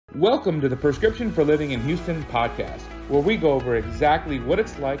Welcome to the Prescription for Living in Houston podcast, where we go over exactly what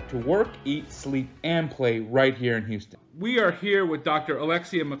it's like to work, eat, sleep, and play right here in Houston. We are here with Dr.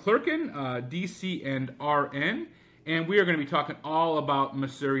 Alexia McClerkin, DC and RN, and we are going to be talking all about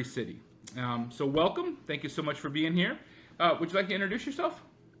Missouri City. So welcome. Thank you so much for being here. Would you like to introduce yourself?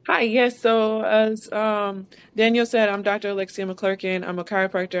 Hi, yes. So as Daniel said, I'm Dr. Alexia McClerkin. I'm a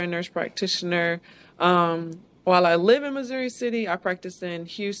chiropractor and nurse practitioner. While I live in Missouri City, I practice in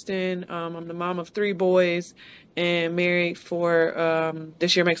Houston. I'm the mom of 3 boys and married for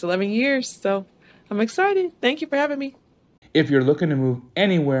this year makes 11 years. So I'm excited. Thank you for having me. If you're looking to move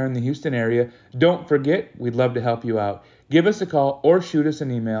anywhere in the Houston area, don't forget, we'd love to help you out. Give us a call or shoot us an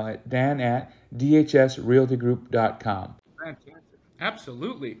email at dan@dhsrealtygroup.com. Fantastic.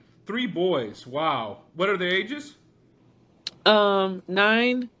 Absolutely. 3 boys. Wow. What are their ages?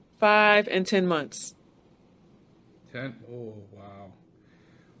 9, 5, and 10 months. 10. Oh, wow.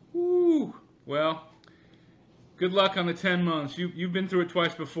 Woo. Well, good luck on the 10 months. You've been through it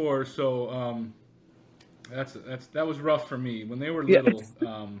twice before, so that was rough for me when they were little.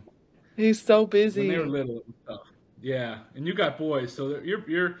 Yes. He's so busy. When they were little, it was tough. Yeah, and you got boys, so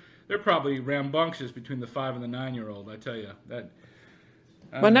they're probably rambunctious between the 5 and the 9-year-old. I tell you that.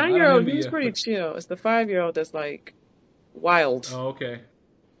 My 9-year-old, he's pretty chill. It's the 5-year-old that's like wild. Oh, okay.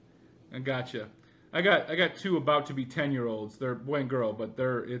 I gotcha. I got 2 about to be 10-year-olds. They're boy and girl, but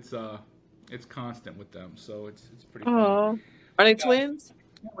it's constant with them, so it's pretty funny. Oh, are they twins?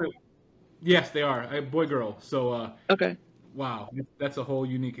 Yes, they are. Boy girl. So Okay. wow, that's a whole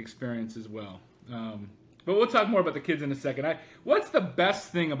unique experience as well. But we'll talk more about the kids in a second. What's the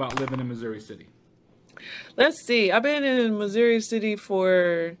best thing about living in Missouri City? Let's see. I've been in Missouri City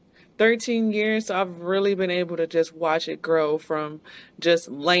for 13 years, so I've really been able to just watch it grow from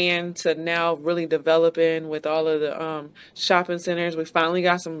just land to now really developing with all of the shopping centers. We finally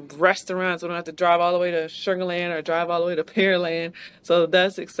got some restaurants. We don't have to drive all the way to Sugarland or drive all the way to Pearland. So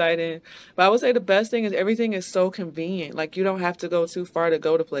that's exciting. But I would say the best thing is everything is so convenient. Like you don't have to go too far to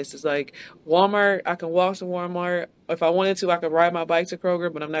go to places. Like Walmart, I can walk to Walmart. If I wanted to, I could ride my bike to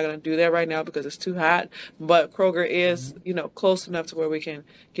Kroger, but I'm not going to do that right now because it's too hot. But Kroger is, close enough to where we can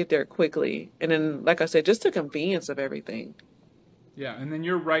get there quickly. And then, like I said, just the convenience of everything. Yeah, and then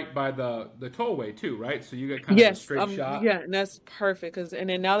you're right by the tollway too, right? So you get kind of a straight shot. Yeah, and that's perfect. And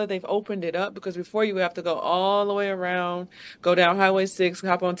then now that they've opened it up, because before you would have to go all the way around, go down Highway 6,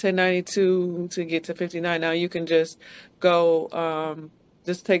 hop on 1092 to get to 59. Now you can just go,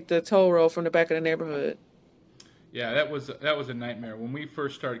 just take the toll road from the back of the neighborhood. Yeah, that was a nightmare when we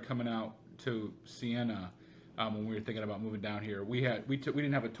first started coming out to Siena. When we were thinking about moving down here, we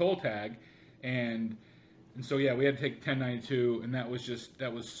didn't have a toll tag, and so yeah, we had to take 1092, and that was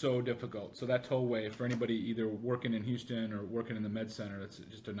so difficult. So that tollway for anybody either working in Houston or working in the Med Center, that's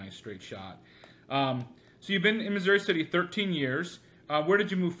just a nice straight shot. So you've been in Missouri City 13 years. Where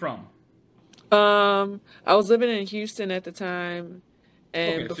did you move from? I was living in Houston at the time,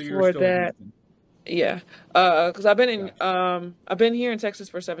 and Okay, so you were before still in that, Houston. yeah, because I've been Gotcha. I've been here in Texas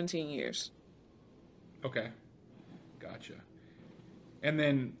for 17 years. Okay, gotcha. And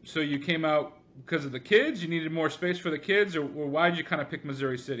then, so you came out because of the kids? You needed more space for the kids, or why did you kind of pick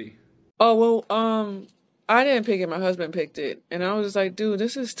Missouri City? Oh well, I didn't pick it. My husband picked it, and I was just like, dude,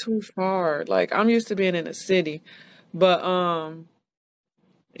 this is too far. Like I'm used to being in a city, but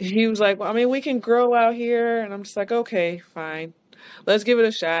he was like, well, I mean, we can grow out here, and I'm just like, okay, fine, let's give it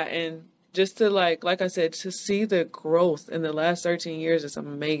a shot. And just to like I said, to see the growth in the last 13 years is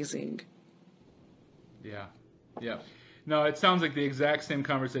amazing. Yeah, yeah. No, it sounds like the exact same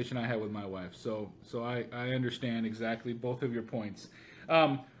conversation I had with my wife. So I understand exactly both of your points.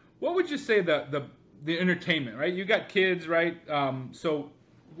 What would you say the entertainment, right? You got kids, right? So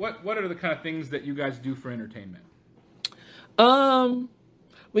what are the kind of things that you guys do for entertainment?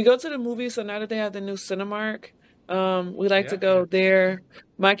 We go to the movies, so now that they have the new Cinemark, we like to Yeah, yeah. go there.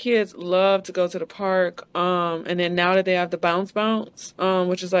 My kids love to go to the park. And then now that they have the Bounce Bounce,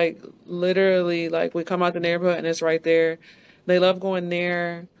 which is like literally like we come out the neighborhood and it's right there. They love going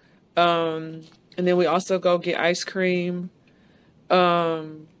there. And then we also go get ice cream.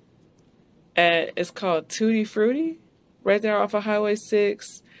 Um, it's called Tutti Frutti, right there off of Highway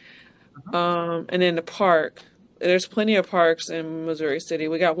 6. And then the park. There's plenty of parks in Missouri City.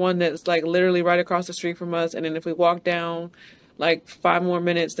 We got one that's like literally right across the street from us. And then if we walk down like 5 more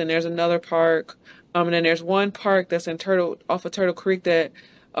minutes, then there's another park. And then there's one park that's off of Turtle Creek that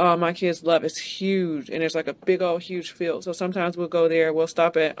my kids love. It's huge, and there's like a big old huge field. So sometimes we'll go there. We'll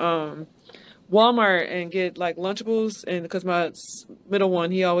stop at Walmart and get like Lunchables, and because my middle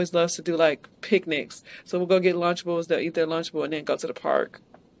one, he always loves to do like picnics. So we'll go get Lunchables. They'll eat their Lunchable and then go to the park.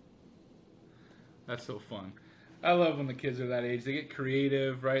 That's so fun. I love when the kids are that age. They get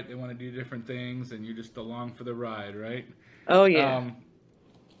creative, right? They want to do different things, and you're just along for the ride, right? Oh yeah. Um,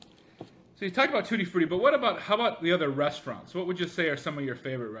 so you talked about Tutti Frutti, but what about how about the other restaurants? What would you say are some of your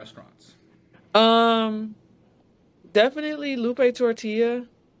favorite restaurants? Um, Definitely Lupe Tortilla.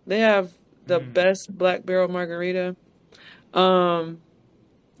 They have the Mm, best black barrel margarita. Um,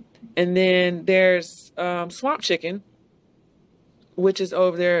 and then there's Swamp Chicken, which is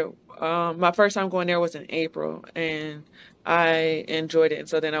over there. My first time going there was in April, and I enjoyed it. And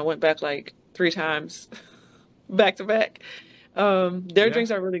so then I went back like 3 times back to back. Their yeah.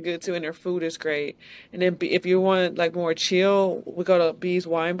 drinks are really good too, and their food is great. And then if you want like more chill, we go to B's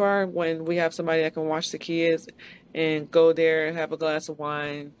Wine Bar when we have somebody that can watch the kids, and go there and have a glass of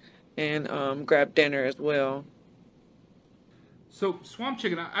wine and grab dinner as well. So Swamp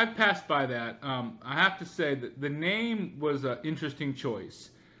Chicken, I've passed by that. I have to say that the name was an interesting choice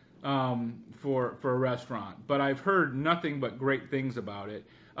for a restaurant, but I've heard nothing but great things about it.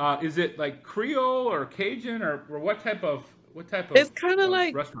 Is it like Creole or Cajun or what type It's kind of of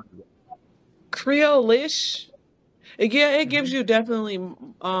like restaurant is it? Creole-ish. Yeah, it gives Hmm. you definitely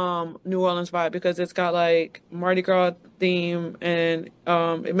New Orleans vibe because it's got like Mardi Gras theme, and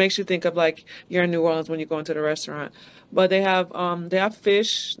it makes you think of like you're in New Orleans when you go into the restaurant. But they have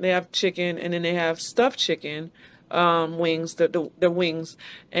fish, they have chicken, and then they have stuffed chicken wings, the wings.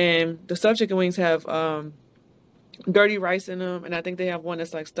 And the stuffed chicken wings have dirty rice in them, and I think they have one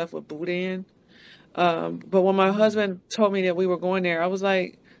that's like stuffed with boudin. But when my Mm. husband told me that we were going there, I was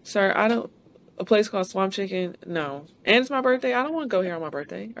like, "Sir, I don't a place called Swamp Chicken, no. And it's my birthday. I don't want to go here on my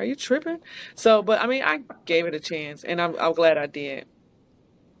birthday. Are you tripping?" So, but I mean, I gave it a chance, and I'm glad I did.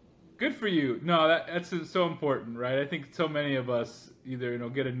 Good for you. No, that's so important, right? I think so many of us either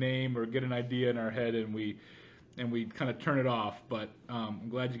get a name or get an idea in our head, and we kind of turn it off. But I'm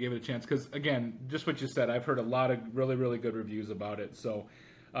glad you gave it a chance because again, just what you said, I've heard a lot of really really good reviews about it. So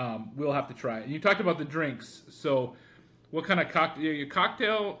we'll have to try it. And you talked about the drinks. So what kind of cocktail? Are you a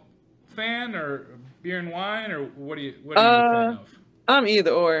cocktail fan or beer and wine or what are you a fan Uh, of? I'm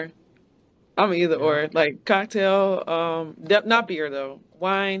either or. I'm either Yeah. or. Like cocktail, not beer though.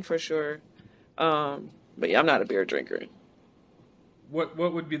 Wine for sure. But yeah, I'm not a beer drinker. What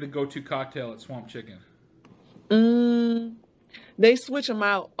would be the go-to cocktail at Swamp Chicken? Mm, they switch them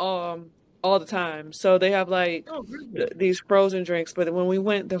out all the time. So they have like Oh, really? these frozen drinks. But when we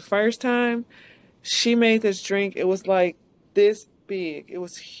went the first time, she made this drink. It was like this big. It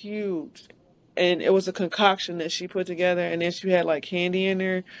was huge. And it was a concoction that she put together. And then she had like candy in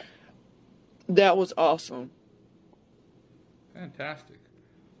there. That was awesome. Fantastic.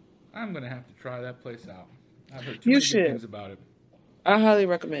 I'm gonna have to try that place out. I've heard too You many good should. things about it. I highly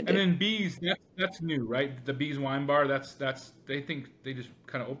recommend And it. then Bees, that's new, right? The Bees Wine Bar. That's they think they just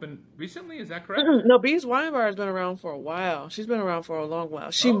kind of opened recently. Is that correct? No, Bee's Wine Bar has been around for a while. She's been around for a long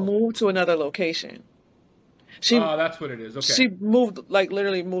while. She Oh, moved to another location. She oh, that's what it is. Okay, she moved like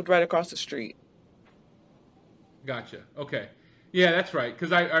literally moved right across the street. gotcha. Okay, yeah, that's right.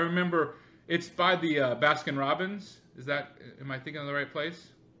 Because I remember it's by the Baskin Robbins. Is that am I thinking of the right place?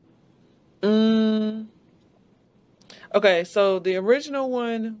 Mm, okay, so the original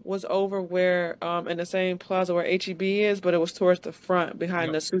one was over where in the same plaza where HEB is, but it was towards the front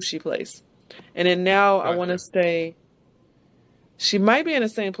behind Yep, the sushi place. And then now I want to gotcha. say she might be in the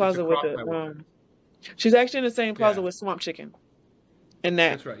same It's plaza with across the that way. she's actually in the same plaza Yeah. with Swamp Chicken and that.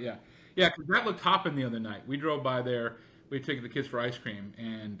 That's right. Yeah, yeah. Because that looked hopping the other night. We drove by there. We took the kids for ice cream,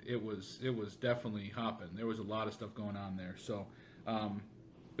 and it was definitely hopping. There was a lot of stuff going on there. So, um,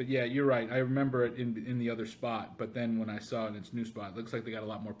 but yeah, you're right. I remember it in the other spot, but then when I saw it in its new spot, it looks like they got a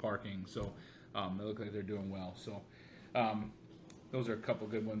lot more parking. So, they look like they're doing well. So, um, those are a couple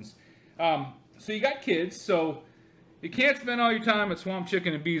good ones. So you got kids. So you can't spend all your time at Swamp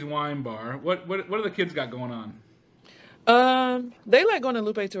Chicken and Bees Wine Bar. What do the kids got going on? They like going to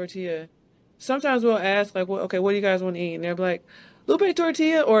Lupe Tortilla. Sometimes we'll ask like, "Well, okay, what do you guys want to eat?" And they're like, "Lupe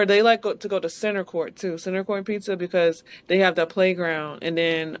Tortilla," or they like to go to Center Court too, Center Court Pizza because they have the playground, and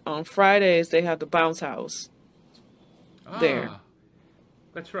then on Fridays they have the bounce house there. Ah,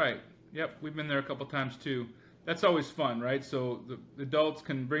 that's right. Yep, we've been there a couple times too. That's always fun, right? So the adults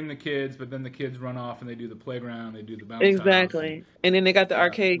can bring the kids, but then the kids run off and they do the playground, they do the bounce house, and Exactly. And then they got the yeah,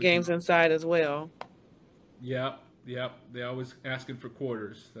 arcade which is games inside as well. yep, yep. They always asking for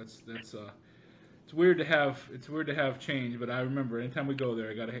quarters. That's it's weird to have change, but I remember anytime we go there,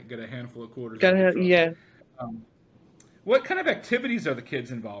 I gotta get a handful of quarters out Gotta of the have, truck. yeah. Um, what kind of activities are the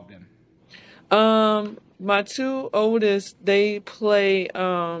kids involved in? My two oldest, they play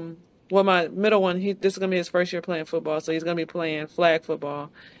well, my middle one, this is gonna be his first year playing football, so he's gonna be playing flag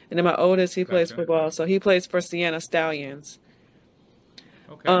football. And then my oldest, he plays Gotcha. football, so he plays for Sienna Stallions.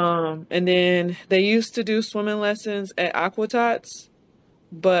 Okay. And then they used to do swimming lessons at Aquatots,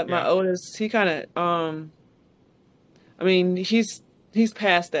 but my Yeah. oldest, he kind of, I mean, he's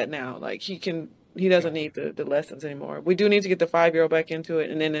past that now. Like he doesn't need the lessons anymore. We do need to get the 5-year-old back into it,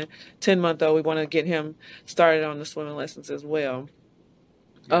 and then the 10-month-old, we want to get him started on the swimming lessons as well.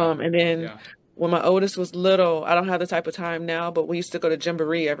 Yeah. And then Yeah. when my oldest was little, I don't have the type of time now, but we used to go to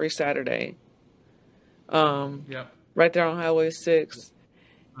Jamboree every Saturday, Yeah. right there on Highway 6.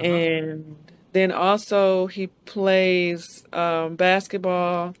 Uh-huh. And then also he plays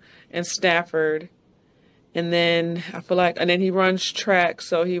basketball in Stafford. And then I feel like, and then he runs track.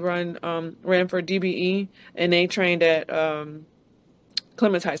 So he ran for DBE, and they trained at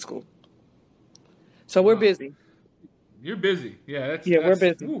Clemens High School. So we're Wow. busy. You're busy. Yeah. We're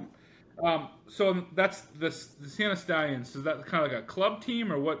busy. Ooh. So that's the Sienna Stallions. Is that kind of like a club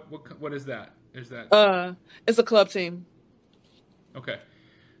team, or what is that? Is that It's a club team. okay?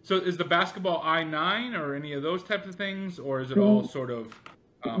 So is the basketball I-9 or any of those types of things, or is it all sort of?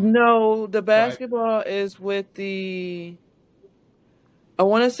 No, the basketball is with I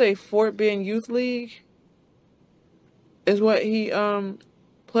want to say Fort Bend Youth League is what he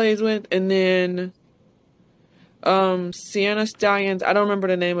plays with, and then Sienna Stallions. I don't remember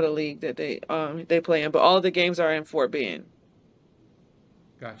the name of the league that they play in, but all of the games are in Fort Bend.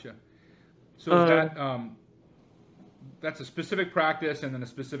 Gotcha. So is that that's a specific practice and then a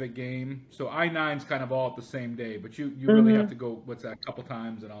specific game. So I-9's kind of all at the same day, but you really have to go, what's that, a couple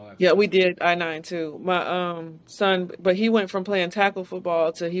times and all that Yeah, stuff. we did I-9 too. My son, but he went from playing tackle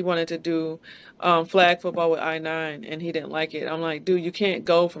football to he wanted to do flag football with I-9, and he didn't like it. I'm like, dude, you can't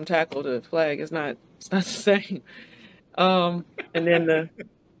go from tackle to flag. It's not the same. And then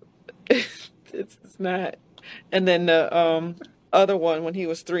it's not. And then the other one, when he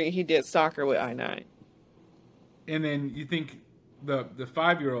was 3, he did soccer with I-9. And then you think the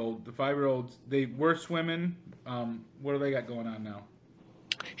 5-year-olds, they were swimming. What do they got going on now?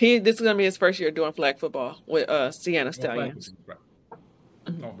 This is gonna be his first year doing flag football with Sienna Stallions. Right.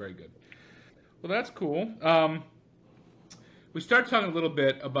 Oh, very good. Well, that's cool. We started talking a little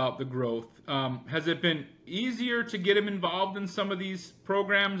bit about the growth. Has it been easier to get him involved in some of these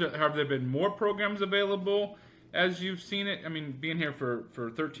programs? Or have there been more programs available as you've seen it? I mean, being here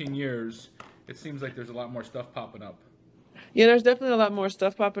for 13 years, it seems like there's a lot more stuff popping up. Yeah, there's definitely a lot more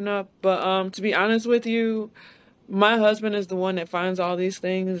stuff popping up. But to be honest with you, my husband is the one that finds all these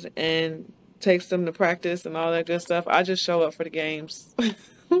things and takes them to practice and all that good stuff. I just show up for the games.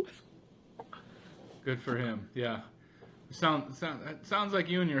 Good for him. Yeah. It sounds like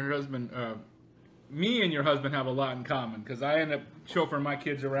you and your husband, me and your husband have a lot in common, because I end up chauffeuring my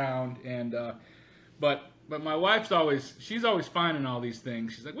kids around, and but my wife's always finding all these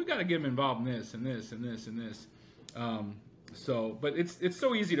things. She's like, we got to get him involved in this and this and this and this. But it's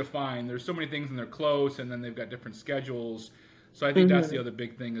so easy to find. There's so many things, and they're close, and then they've got different schedules. So I think that's the other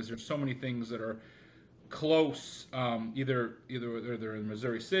big thing, is there's so many things that are close, either they're in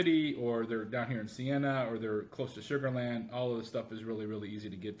Missouri City, or they're down here in Sienna, or they're close to Sugar Land. All of this stuff is really, really easy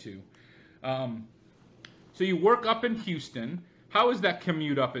to get to. So you work up in Houston. How is that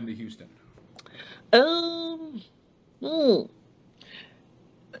commute up into Houston? I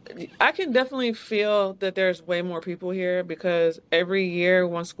can definitely feel that there's way more people here, because every year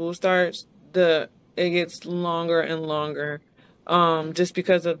when school starts, it gets longer and longer, just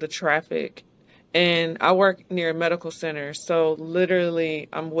because of the traffic. And I work near a medical center, so literally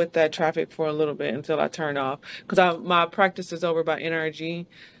I'm with that traffic for a little bit until I turn off, because my practice is over by NRG,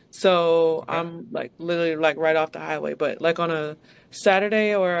 so I'm like literally like right off the highway. But like on a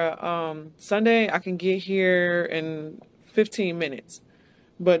Saturday or a Sunday, I can get here in 15 minutes.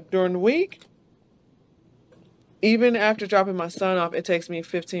 But during the week, even after dropping my son off, it takes me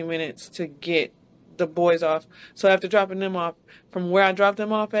 15 minutes to get the boys off. So after dropping them off from where I dropped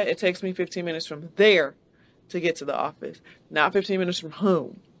them off at, it takes me 15 minutes from there to get to the office, not 15 minutes from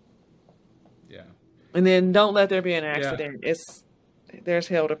home. Yeah. And then don't let there be an accident. Yeah. There's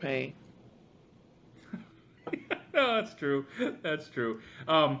hell to pay. No, that's true. That's true.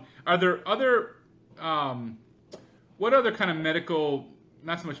 Are there other, what other kind of medical,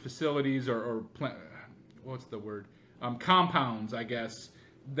 not so much facilities or what's the word? Compounds, I guess,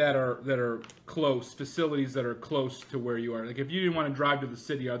 that are close, facilities that are close to where you are? Like, if you didn't want to drive to the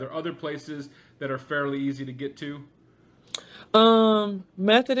city, are there other places that are fairly easy to get to?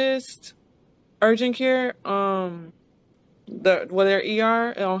 Methodist urgent care, their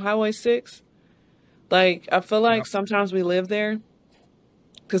ER on Highway 6. Like, I feel like sometimes we live there,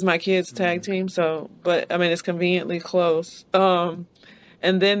 because my kids tag team. So, but I mean, it's conveniently close. And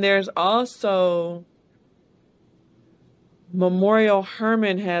then there's also Memorial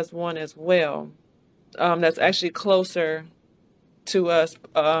Herman has one as well. That's actually closer to us.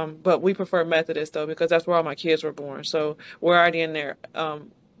 But we prefer Methodist though, because that's where all my kids were born. So we're already in there.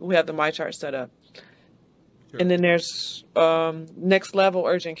 We have the My Chart set up. Sure. And then there's Next Level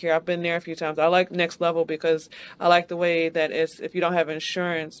Urgent Care. I've been there a few times. I like Next Level because I like the way that if you don't have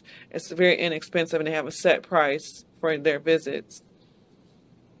insurance, it's very inexpensive and they have a set price for their visits.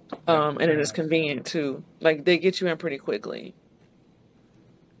 And it is convenient too. Like they get you in pretty quickly.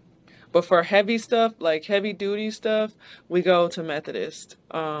 But for heavy stuff, like heavy duty stuff, we go to Methodist,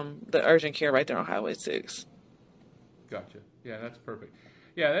 the urgent care right there on Highway 6. Gotcha. Yeah, that's perfect.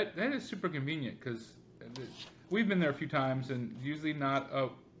 Yeah, that is super convenient because we've been there a few times and usually not a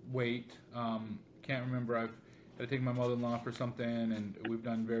wait. Can't remember. I've had to take my mother-in-law for something, and we've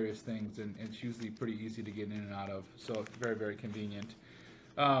done various things, and it's usually pretty easy to get in and out of. So it's very, very convenient.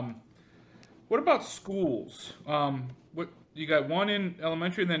 What about schools? What you got? One in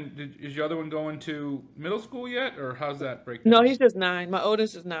elementary, and then is your other one going to middle school yet, or how's that break down? No, he's just 9. My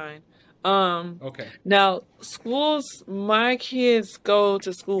oldest is 9. Okay. Now schools, my kids go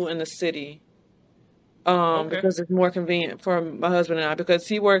to school in the city. Okay. Because it's more convenient for my husband and I because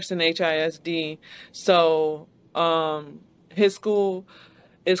he works in HISD. So, his school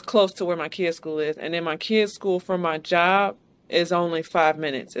is close to where my kids' school is. And then my kids' school from my job is only 5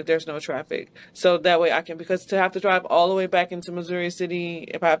 minutes if there's no traffic. So that way I can, because to have to drive all the way back into Missouri City,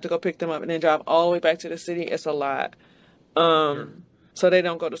 if I have to go pick them up and then drive all the way back to the city, it's a lot. Sure. So they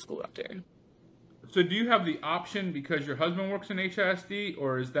don't go to school up there. So do you have the option because your husband works in HISD,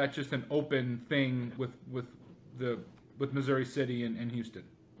 or is that just an open thing with Missouri City and Houston?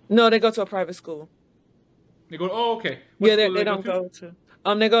 No, they go to a private school. They go, oh, okay. What Yeah, school do they don't go to.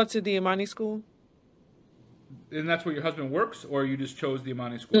 They go to the Imani school. And that's where your husband works, or you just chose the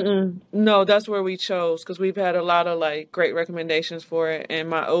Imani school? No, that's where we chose because we've had a lot of like great recommendations for it, and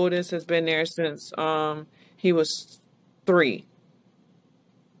my oldest has been there since he was 3.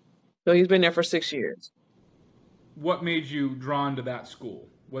 So he's been there for 6 years. What made you drawn to that school?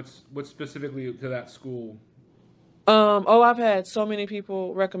 What's specifically to that school? I've had so many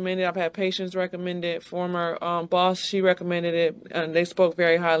people recommend it. I've had patients recommend it. Former boss, she recommended it, and they spoke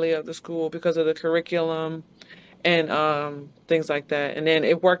very highly of the school because of the curriculum and things like that. And then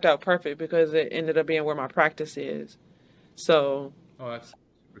it worked out perfect because it ended up being where my practice is. So. Oh, that's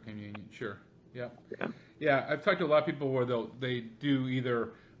super convenient. Sure. Yeah. Yeah. Yeah. I've talked to a lot of people where they do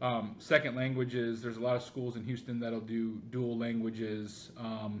either second languages. There's a lot of schools in Houston that'll do dual languages,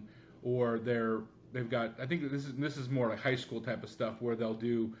 or they've got. I think this is more like high school type of stuff where they'll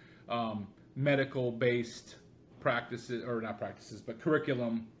do medical based practices, or not practices, but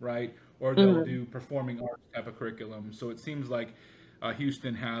curriculum, right? Or they'll do performing arts type of curriculum. So it seems like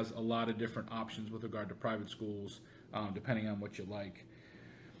Houston has a lot of different options with regard to private schools, depending on what you like.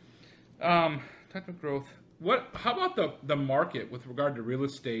 Type of growth. How about the market with regard to real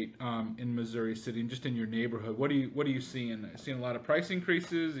estate in Missouri City and just in your neighborhood? What are you seeing? Are you seeing a lot of price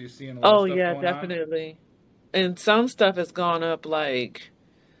increases? Are you seeing a lot of stuff Yeah, going on? definitely. And some stuff has gone up like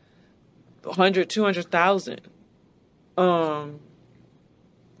 100, 200,000.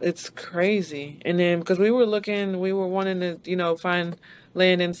 It's crazy. And then because we were wanting to, find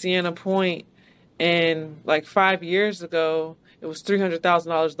land in Sienna Point, and like 5 years ago, it was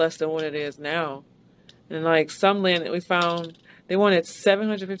 $300,000 less than what it is now. And like some land that we found, they wanted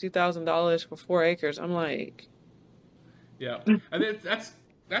 $750,000 for 4 acres. I'm like, yeah, I think that's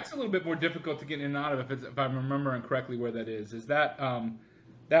a little bit more difficult to get in and out of if I'm remembering correctly where that is. Is that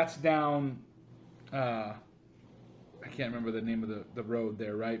that's down? I can't remember the name of the road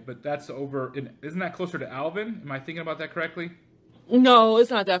there, right? But that's over. Isn't that closer to Alvin? Am I thinking about that correctly? no, it's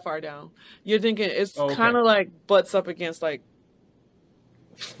not that far down. You're thinking it's Oh, okay. kind of like butts up against like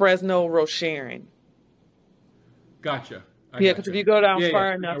Fresno, Rosharon. Gotcha. Yeah, because if you go down far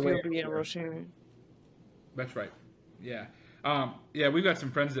yeah, enough, yeah, you'll be in yeah. Rosharon. That's right. Yeah. Yeah, we've got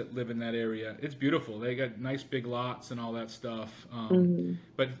some friends that live in that area. It's beautiful. They got nice big lots and all that stuff.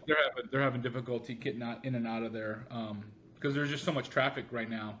 But they're having difficulty getting in and out of there because there's just so much traffic right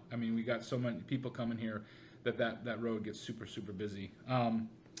now. I mean, we got so many people coming here that road gets super, super busy.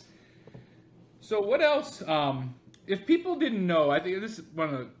 So what else? If people didn't know, I think this is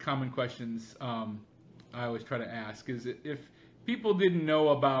one of the common questions I always try to ask is if people didn't know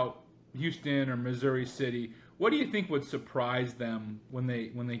about Houston or Missouri City, what do you think would surprise them when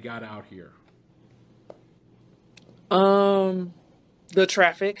they got out here? The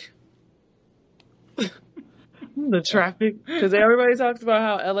traffic. The traffic, because everybody talks about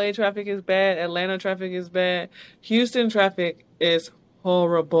how LA traffic is bad, Atlanta traffic is bad, Houston traffic is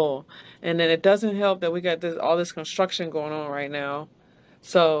horrible, and then it doesn't help that we got this all this construction going on right now.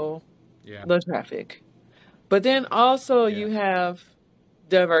 So Yeah, the traffic, but then also yeah. you have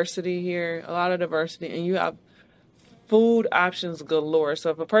diversity here, a lot of diversity, and you have food options galore. So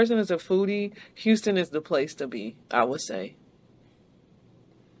if a person is a foodie, Houston is the place to be, I would say.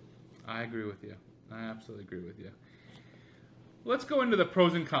 I agree with you. I absolutely agree with you. Let's go into the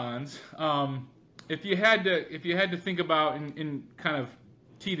pros and cons. If you had to think about and kind of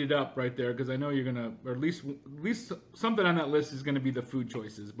teed it up right there, because I know you're gonna, or at least something on that list is gonna be the food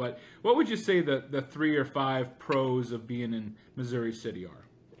choices. But what would you say the 3 or 5 pros of being in Missouri City are?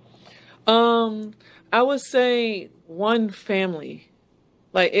 I would say one, family.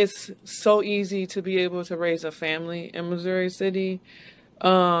 Like it's so easy to be able to raise a family in Missouri City,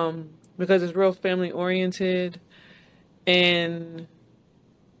 because it's real family oriented. And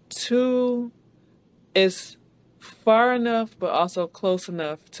two, it's far enough but also close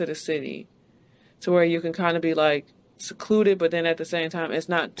enough to the city to where you can kind of be like secluded, but then at the same time it's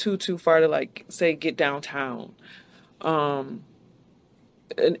not too far to like say get downtown. Um,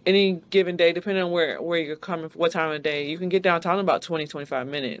 any given day, depending on where you're coming, what time of day, you can get downtown in about 20-25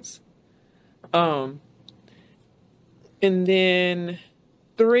 minutes. Um, and then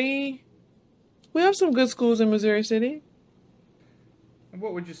three, we have some good schools in Missouri City. And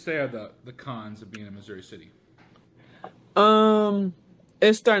what would you say are the cons of being in Missouri City? Um,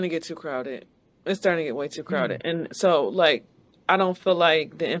 it's starting to get too crowded. It's starting to get way too crowded. And so like I don't feel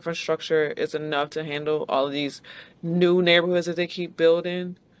like the infrastructure is enough to handle all of these new neighborhoods that they keep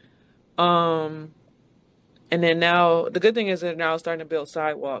building. Um, and then now the good thing is they're now starting to build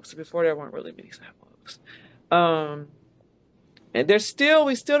sidewalks. Before there weren't really many sidewalks. Um, and we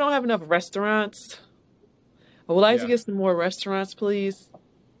still don't have enough restaurants. I would like to Yeah. get some more restaurants, please. Yep.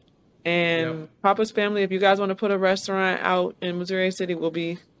 And Papa's family, if you guys want to put a restaurant out in Missouri City, we'll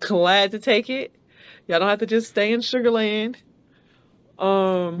be glad to take it. Y'all don't have to just stay in Sugarland.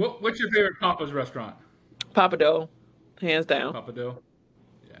 Um, What's your favorite Papa's restaurant? Papa Dough, hands down. Papa Dough.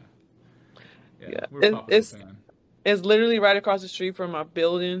 Yeah. Yeah. Yeah, We're a Papa Dough fan. it's literally right across the street from my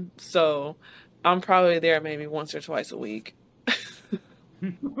building, so I'm probably there maybe once or twice a week.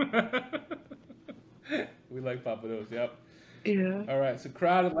 We like Papa Do's. Yep. Yeah. All right. So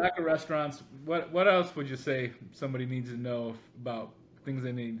crowded, lack of restaurants. What else would you say somebody needs to know about things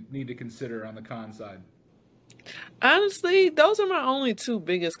they need to consider on the con side? Honestly, those are my only two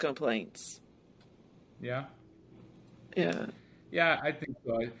biggest complaints. Yeah. Yeah. Yeah, I think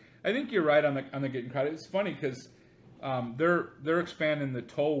so. I think you're right on the getting crowded. It's funny because they're expanding the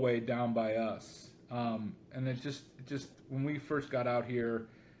tollway down by us, and it just when we first got out here,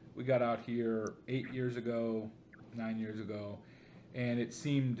 we got out here 8 years ago, 9 years ago, and it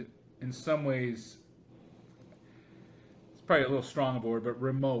seemed in some ways it's probably a little strong of a word, but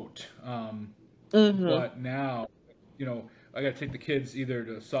remote. Mm-hmm. But now, I got to take the kids either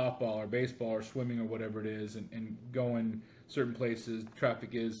to softball or baseball or swimming or whatever it is, and going certain places. Traffic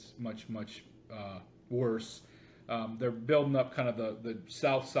is much worse. They're building up kind of the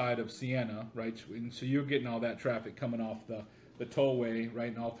south side of Siena, right? And so you're getting all that traffic coming off the tollway, right,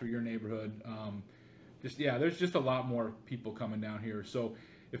 and all through your neighborhood. There's just a lot more people coming down here. So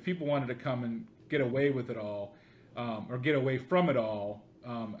if people wanted to come and get away with it all, or get away from it all,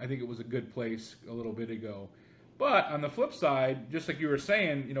 I think it was a good place a little bit ago. But on the flip side, just like you were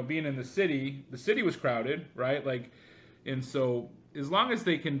saying, being in the city was crowded, right? And so as long as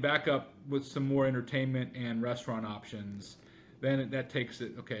they can back up with some more entertainment and restaurant options, then that takes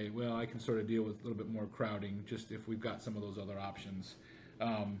it, okay, well, I can sort of deal with a little bit more crowding just if we've got some of those other options.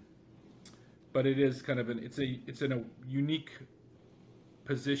 But it is kind of it's in a unique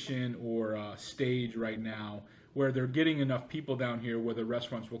position or stage right now where they're getting enough people down here where the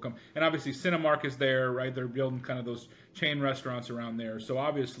restaurants will come. And obviously Cinemark is there, right? They're building kind of those chain restaurants around there. So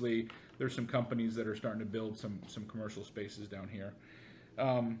obviously there's some companies that are starting to build some commercial spaces down here.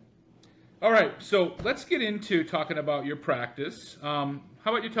 All right, so let's get into talking about your practice. How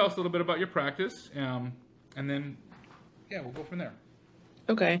about you tell us a little bit about your practice, and then, we'll go from there.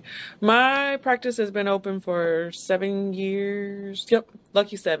 Okay. My practice has been open for 7 years. Yep,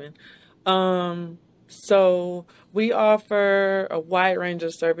 lucky 7. So we offer a wide range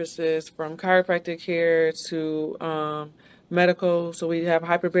of services from chiropractic care to medical. So we have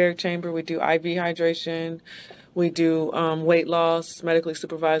hyperbaric chamber. We do IV hydration. We do weight loss, medically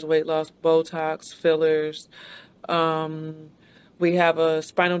supervised weight loss, Botox, fillers. We have a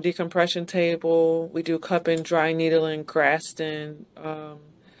spinal decompression table. We do cup and dry needling, Graston,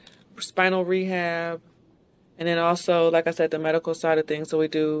 spinal rehab. And then also, like I said, the medical side of things. So we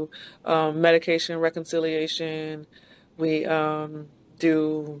do medication reconciliation. We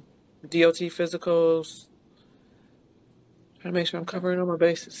do DOT physicals. Trying to make sure I'm covering all my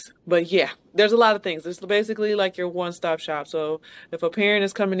bases. But yeah, there's a lot of things. It's basically like your one-stop shop. So if a parent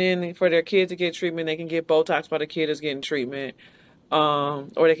is coming in for their kid to get treatment, they can get Botox while the kid is getting treatment. Or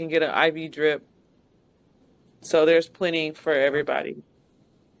they can get an IV drip. So there's plenty for everybody.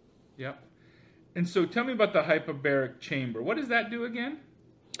 Yep. And so tell me about the hyperbaric chamber. What does that do again?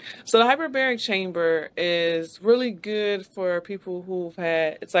 So the hyperbaric chamber is really good for people who've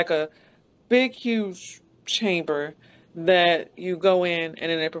had, it's like a big, huge chamber that you go in,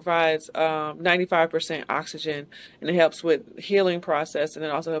 and then it provides 95% oxygen, and it helps with healing process, and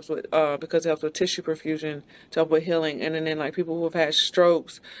it also helps with because it helps with tissue perfusion to help with healing. And then like people who have had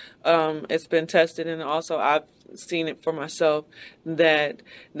strokes, it's been tested, and also I've seen it for myself that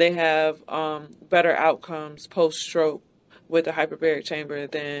they have better outcomes post stroke with the hyperbaric chamber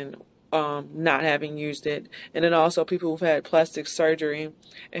than not having used it. And then also people who've had plastic surgery,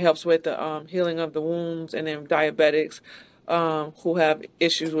 it helps with the healing of the wounds. And then diabetics who have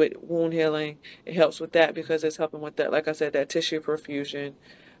issues with wound healing, it helps with that because it's helping with that, like I said, that tissue perfusion.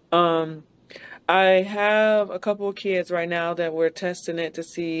 I have a couple of kids right now that we're testing it to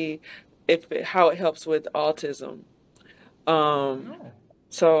see how it helps with autism.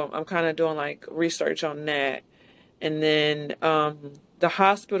 So I'm kind of doing like research on that. And then the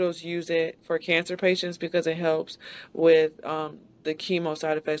hospitals use it for cancer patients because it helps with the chemo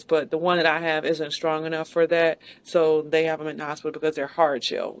side effects. But the one that I have isn't strong enough for that. So they have them in the hospital because they're hard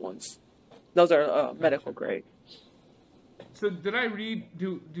shell ones. Those are medical grade. So did I read,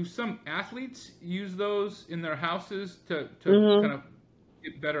 do some athletes use those in their houses to kind of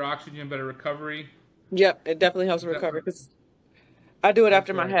get better oxygen, better recovery? Yep, it definitely helps with recovery. Because I do it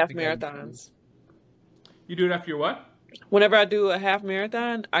after my half marathons. You do it after your what? Whenever I do a half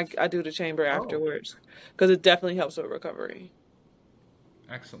marathon, I do the chamber afterwards because it definitely helps with recovery.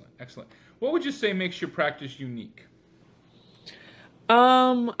 Excellent, excellent. What would you say makes your practice unique?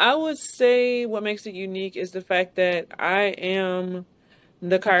 I would say what makes it unique is the fact that I am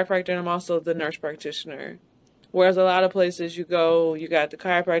the chiropractor and I'm also the nurse practitioner. Whereas a lot of places you go, you got the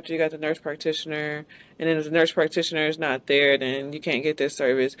chiropractor, you got the nurse practitioner, and then if the nurse practitioner is not there, then you can't get this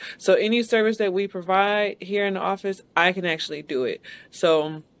service. So any service that we provide here in the office, I can actually do it.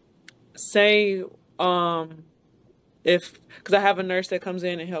 So say because I have a nurse that comes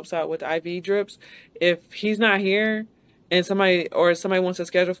in and helps out with IV drips, if he's not here and somebody wants to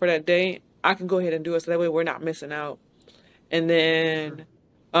schedule for that day, I can go ahead and do it so that way we're not missing out. And then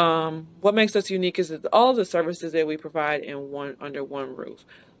what makes us unique is that all the services that we provide under one roof.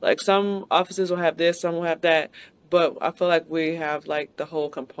 Like some offices will have this, some will have that, but I feel like we have like the whole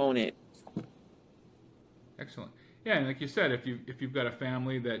component. Excellent. Yeah, and like you said, if you've got a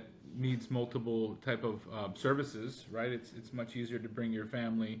family that needs multiple type of services, right? It's much easier to bring your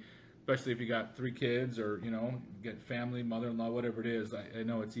family, especially if you got 3 kids or get family, mother-in-law, whatever it is. I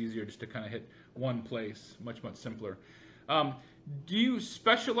know it's easier just to kind of hit one place, much simpler. Do you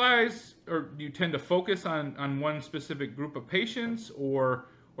specialize or do you tend to focus on one specific group of patients or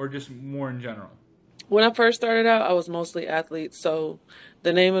just more in general? When I first started out, I was mostly athletes. So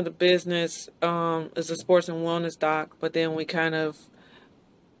the name of the business is a sports and wellness doc, but then we kind of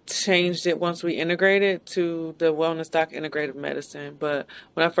changed it once we integrated to the wellness doc integrative medicine. But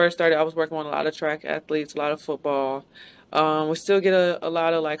when I first started, I was working on a lot of track athletes, a lot of football. We still get a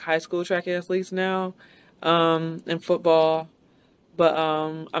lot of like high school track athletes now in football. But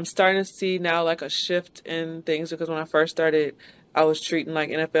I'm starting to see now like a shift in things because when I first started, I was treating like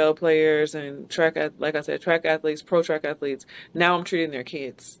NFL players and track athletes, pro track athletes. Now I'm treating their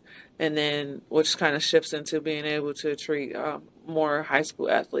kids. And then which kind of shifts into being able to treat more high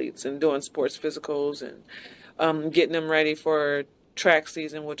school athletes and doing sports physicals and getting them ready for track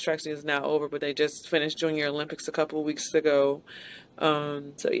season, which track season is now over, but they just finished Junior Olympics a couple of weeks ago.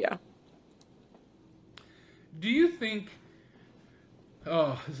 So yeah. Do you think,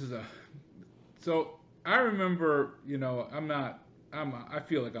 so I remember, I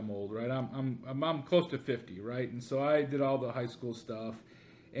feel like I'm old, right? I'm close to 50, right? And so I did all the high school stuff.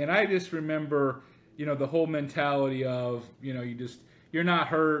 And I just remember, the whole mentality of, you're not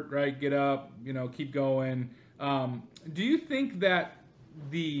hurt, right? Get up, keep going. Do you think that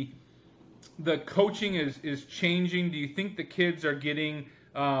the coaching is changing? Do you think the kids are getting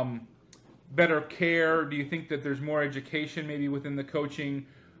better care? Do you think that there's more education maybe within the coaching?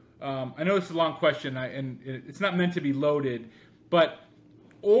 I know this is a long question, and it's not meant to be loaded, but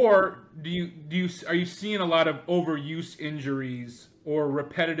or are you seeing a lot of overuse injuries or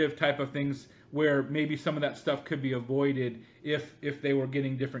repetitive type of things where maybe some of that stuff could be avoided if they were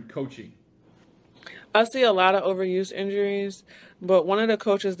getting different coaching? I see a lot of overuse injuries, but one of the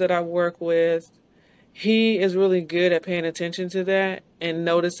coaches that I work with, he is really good at paying attention to that and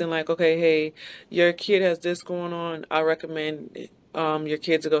noticing like, okay, hey, your kid has this going on. I recommend your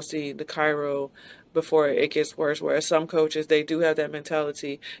kid to go see the chiro before it gets worse. Whereas some coaches, they do have that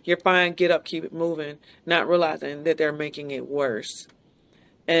mentality. You're fine, get up, keep it moving, not realizing that they're making it worse.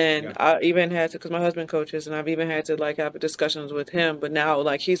 And Yeah. I even had to, because my husband coaches, and I've even had to like have discussions with him. But now,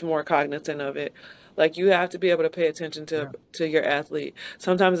 like he's more cognizant of it. Like you have to be able to pay attention to your athlete.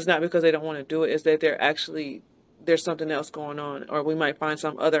 Sometimes it's not because they don't want to do it; it's that they're actually there's something else going on, or we might find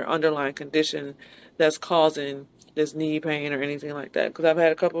some other underlying condition that's causing this knee pain or anything like that. Because I've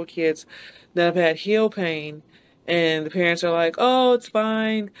had a couple of kids that have had heel pain, and the parents are like, "Oh, it's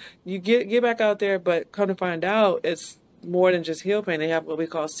fine. You get back out there." But come to find out, it's more than just heel pain. They have what we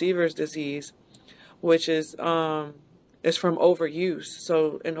call Sever's disease, which is from overuse.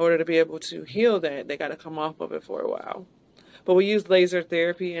 So in order to be able to heal that, they got to come off of it for a while. But we use laser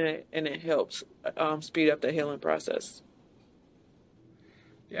therapy, and it helps speed up the healing process.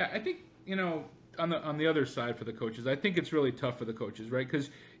 Yeah, I think, on the other side for the coaches, I think it's really tough for the coaches, right?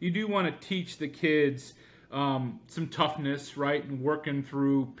 Because you do want to teach the kids some toughness, right, and working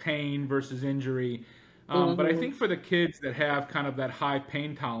through pain versus injury. But I think for the kids that have kind of that high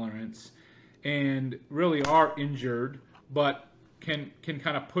pain tolerance and really are injured, but can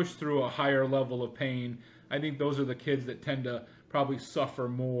kind of push through a higher level of pain, I think those are the kids that tend to probably suffer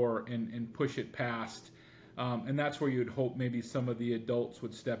more and push it past. And that's where you'd hope maybe some of the adults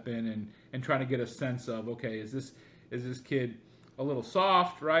would step in and try to get a sense of, okay, is this kid a little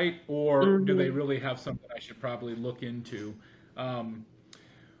soft, right? Or do they really have something I should probably look into?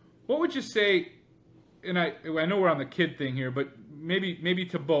 What would you say? And I know we're on the kid thing here, but maybe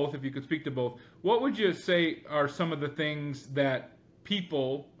to both, if you could speak to both, what would you say are some of the things that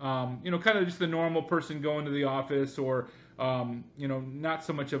people, kind of just the normal person going to the office or, not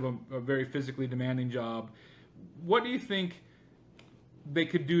so much of a very physically demanding job, what do you think they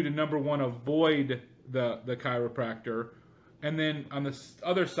could do to, number one, avoid the chiropractor? And then on the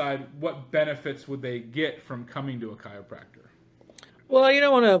other side, what benefits would they get from coming to a chiropractor? Well, you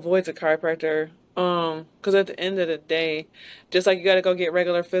don't want to avoid the chiropractor. Because at the end of the day, just like you got to go get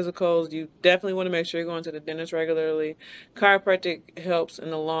regular physicals, you definitely want to make sure you're going to the dentist regularly. Chiropractic helps in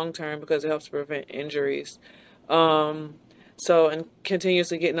the long term because it helps prevent injuries. And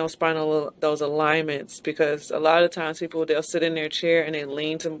continuously getting those alignments, because a lot of times they'll sit in their chair and they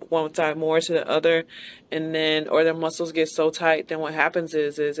lean to one side more to the other, and then, or their muscles get so tight, then what happens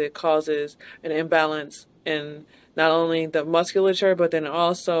is it causes an imbalance in not only the musculature, but then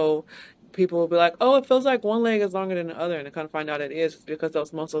also people will be like, oh, it feels like one leg is longer than the other. And they kind of find out it is because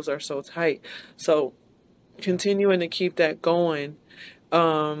those muscles are so tight. So continuing to keep that going.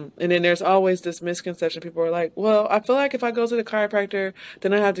 And then there's always this misconception. People are like, well, I feel like if I go to the chiropractor,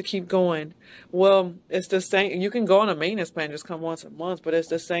 then I have to keep going. Well, it's the same. You can go on a maintenance plan, just come once a month, but it's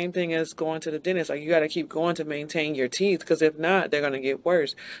the same thing as going to the dentist. Like you got to keep going to maintain your teeth, because if not, they're going to get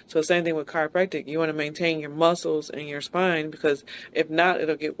worse. So same thing with chiropractic. You want to maintain your muscles and your spine, because if not,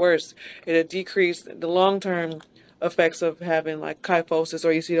 it'll get worse. It'll decrease the long-term effects of having like kyphosis,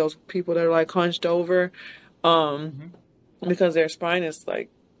 or you see those people that are like hunched over. Because their spine is like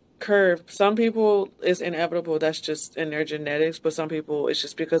curved. Some people it's inevitable, that's just in their genetics, but some people it's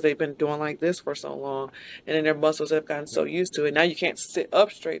just because they've been doing like this for so long, and then their muscles have gotten so used to it. Now you can't sit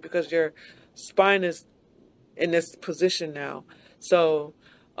up straight because your spine is in this position now. So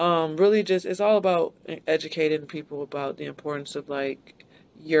really just it's all about educating people about the importance of like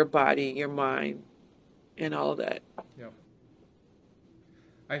your body, your mind, and all of that. Yeah.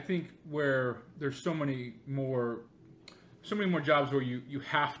 I think where there's so many more jobs where you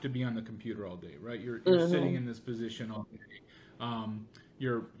have to be on the computer all day, right? You're sitting in this position all day.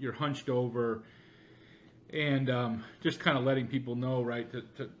 You're hunched over, and just kind of letting people know, right,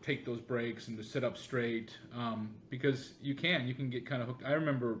 to take those breaks and to sit up straight, because you can get kind of hooked. I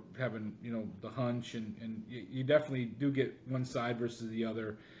remember having the hunch, and you definitely do get one side versus the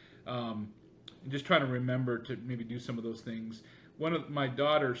other. And just trying to remember to maybe do some of those things. One of my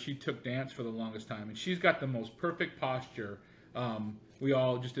daughters, she took dance for the longest time, and she's got the most perfect posture. We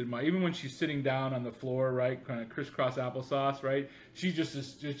all just admire, even when she's sitting down on the floor, right, kind of crisscross applesauce, right. She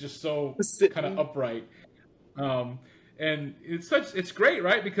just so kind of upright, and it's great,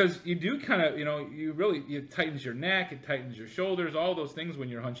 right, because you do kind of it tightens your neck, it tightens your shoulders, all those things when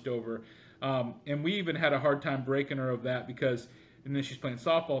you're hunched over. And we even had a hard time breaking her of that because and then she's playing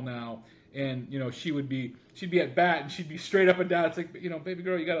softball now. And she'd be at bat and she'd be straight up and down. It's like, baby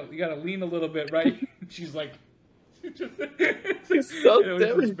girl, you gotta lean a little bit, right? And she's like, it's so it was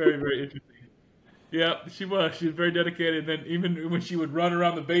just very, very interesting. Yeah, she was. She was very dedicated. And then even when she would run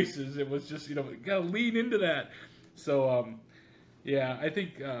around the bases, it was just, you gotta lean into that. So, yeah, I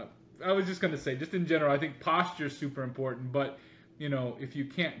think I was just gonna say, just in general, I think posture is super important. But if you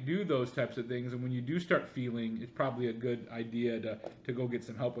can't do those types of things, and when you do start feeling, it's probably a good idea to go get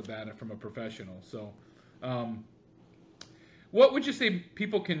some help with that from a professional. So, what would you say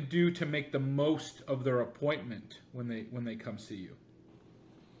people can do to make the most of their appointment when they come see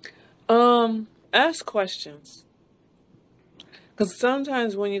you? Ask questions. Because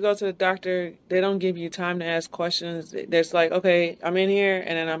sometimes when you go to the doctor, they don't give you time to ask questions. There's like, okay, I'm in here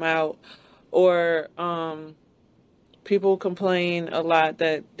and then I'm out. Or people complain a lot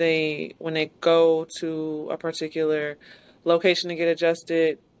that when they go to a particular location to get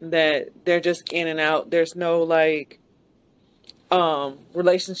adjusted, that they're just in and out. There's no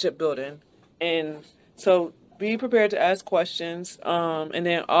relationship building. And so be prepared to ask questions. And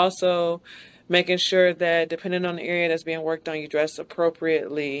then also making sure that depending on the area that's being worked on, you dress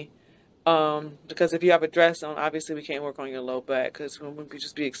appropriately. Because if you have a dress on, obviously we can't work on your low back because we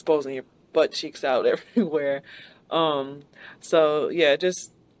just be exposing your butt cheeks out everywhere. So yeah,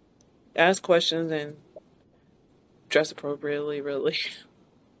 just ask questions and dress appropriately, really.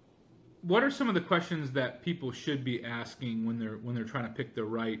 What are some of the questions that people should be asking when they're trying to pick the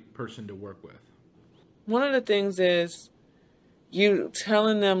right person to work with? One of the things is you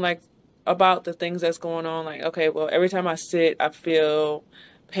telling them about the things that's going on. Like, okay, well, every time I sit, I feel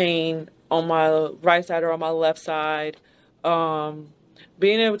pain on my right side or on my left side.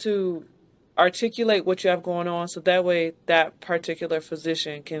 Being able to articulate what you have going on, so that way that particular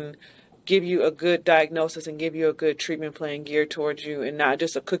physician can give you a good diagnosis and give you a good treatment plan geared towards you, and not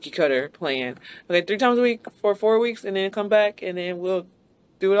just a cookie cutter plan. Okay, 3 times a week for 4 weeks, and then come back, and then we'll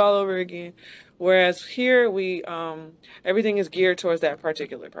do it all over again. Whereas here we everything is geared towards that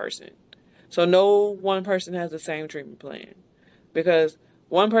particular person. So no one person has the same treatment plan, because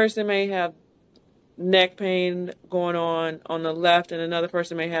one person may have neck pain going on the left, and another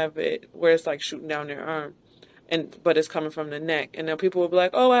person may have it where it's like shooting down their arm, but it's coming from the neck. And then people will be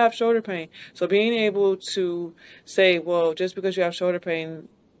like, oh, I have shoulder pain. So being able to say, well, just because you have shoulder pain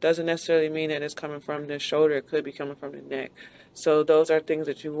doesn't necessarily mean that it's coming from the shoulder. It could be coming from the neck. So those are things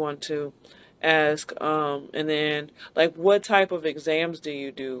that you want to ask. And then what type of exams do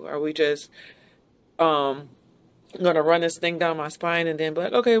you do? Are we just going to run this thing down my spine and then be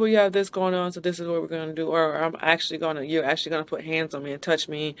like, okay, well, you have this going on, so this is what we're going to do? Or you're actually going to put hands on me and touch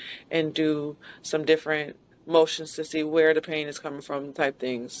me and do some different motions to see where the pain is coming from, type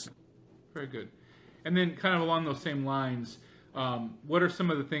things. Very good. And then kind of along those same lines, what are some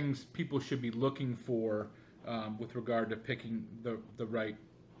of the things people should be looking for with regard to picking the right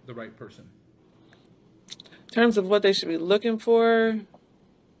person? In terms of what they should be looking for,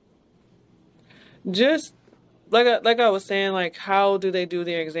 just like I was saying, how do they do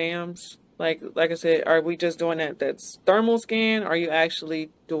their exams? Like I said, are we just doing that's thermal scan? Or are you actually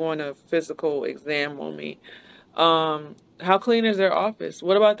doing a physical exam on me? How clean is their office?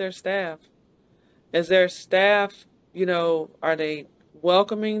 What about their staff? Is their staff, are they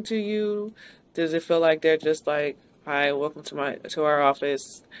welcoming to you? Does it feel like they're just like, hi, welcome to our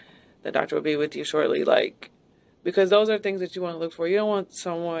office. The doctor will be with you shortly. Because those are things that you want to look for. You don't want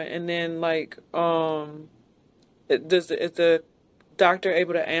someone, and then is the doctor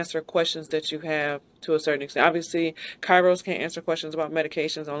able to answer questions that you have to a certain extent? Obviously, chiros can't answer questions about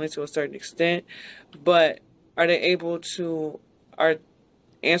medications, only to a certain extent, but are they able to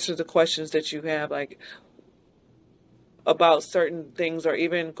answer the questions that you have, about certain things, or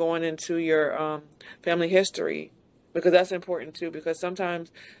even going into your family history? Because that's important too, because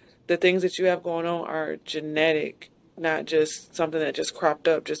sometimes the things that you have going on are genetic, not just something that just cropped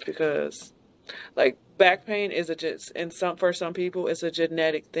up just because. Back pain for some people, it's a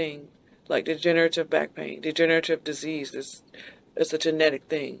genetic thing. Degenerative back pain, degenerative disease it's a genetic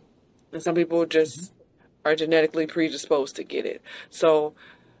thing. And some people just are genetically predisposed to get it. So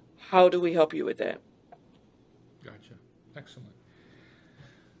how do we help you with that? Gotcha. Excellent.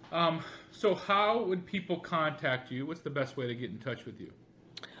 So how would people contact you? What's the best way to get in touch with you?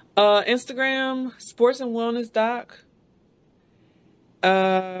 Instagram, Sports and Wellness Doc.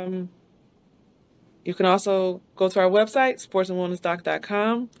 You can also go to our website,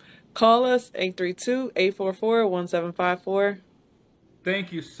 sportsandwellnessdoc.com. Call us, 832-844-1754.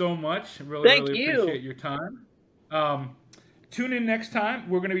 Thank you so much. Really appreciate your time. Tune in next time.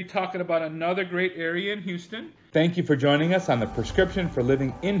 We're going to be talking about another great area in Houston. Thank you for joining us on the Prescription for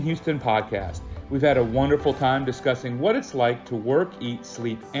Living in Houston podcast. We've had a wonderful time discussing what it's like to work, eat,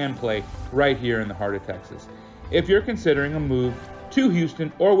 sleep, and play right here in the heart of Texas. If you're considering a move to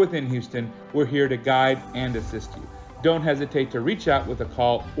Houston or within Houston, we're here to guide and assist you. Don't hesitate to reach out with a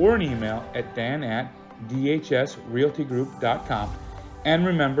call or an email at dan@dhsrealtygroup.com. And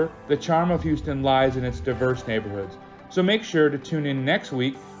remember, the charm of Houston lies in its diverse neighborhoods. So make sure to tune in next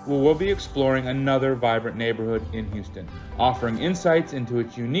week where we'll be exploring another vibrant neighborhood in Houston, offering insights into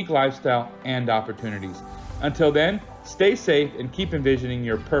its unique lifestyle and opportunities. Until then, stay safe and keep envisioning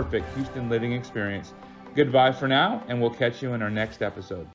your perfect Houston living experience. Goodbye for now, and we'll catch you in our next episode.